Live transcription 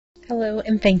Hello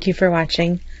and thank you for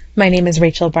watching. My name is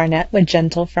Rachel Barnett with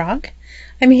Gentle Frog.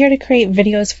 I'm here to create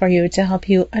videos for you to help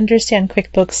you understand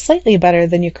QuickBooks slightly better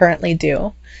than you currently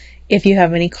do. If you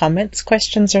have any comments,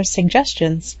 questions, or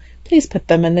suggestions, please put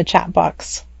them in the chat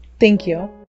box. Thank you.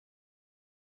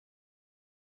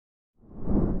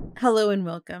 Hello and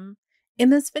welcome. In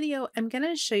this video, I'm going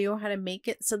to show you how to make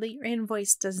it so that your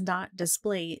invoice does not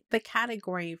display the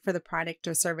category for the product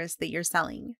or service that you're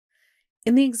selling.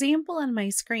 In the example on my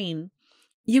screen,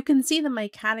 you can see that my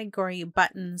category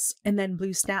buttons and then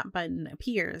blue snap button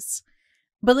appears.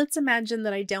 But let's imagine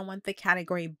that I don't want the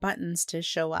category buttons to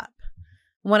show up.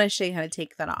 I want to show you how to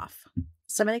take that off.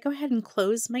 So I'm going to go ahead and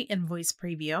close my invoice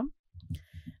preview.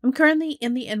 I'm currently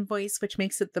in the invoice, which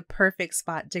makes it the perfect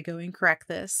spot to go and correct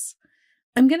this.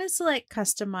 I'm going to select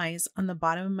Customize on the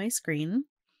bottom of my screen.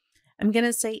 I'm going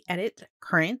to say Edit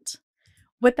Current.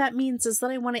 What that means is that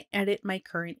I want to edit my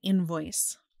current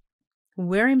invoice.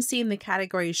 Where I'm seeing the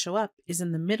categories show up is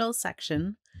in the middle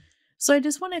section. So I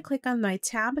just want to click on my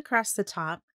tab across the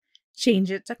top, change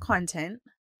it to Content,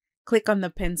 click on the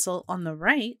pencil on the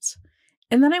right,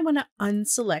 and then I want to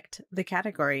unselect the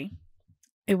category.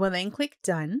 I will then click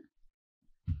Done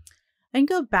and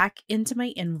go back into my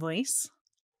invoice.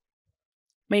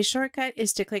 My shortcut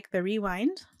is to click the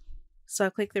rewind. So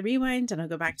I'll click the rewind and I'll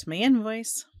go back to my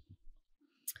invoice.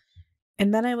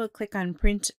 And then I will click on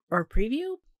Print or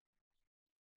Preview.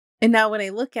 And now when I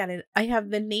look at it, I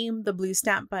have the name, the blue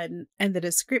snap button, and the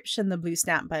description, the blue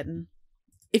snap button.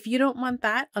 If you don't want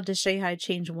that, I'll just show you how to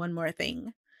change one more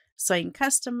thing. So I can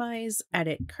customize,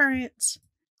 edit current,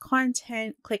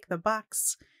 content, click the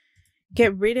box,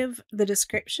 get rid of the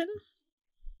description,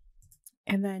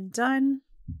 and then done.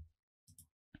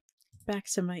 Back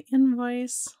to my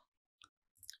invoice,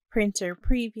 printer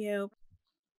preview.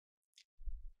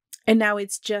 And now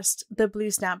it's just the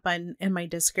blue snap button and my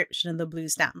description of the blue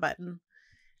snap button.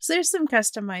 So there's some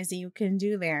customizing you can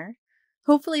do there.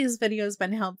 Hopefully this video has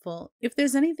been helpful. If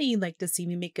there's anything you'd like to see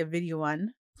me make a video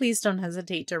on, please don't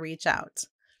hesitate to reach out.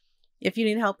 If you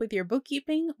need help with your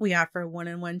bookkeeping, we offer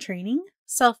one-on-one training,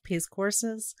 self-paced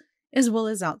courses, as well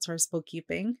as outsourced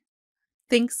bookkeeping.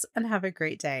 Thanks and have a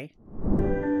great day.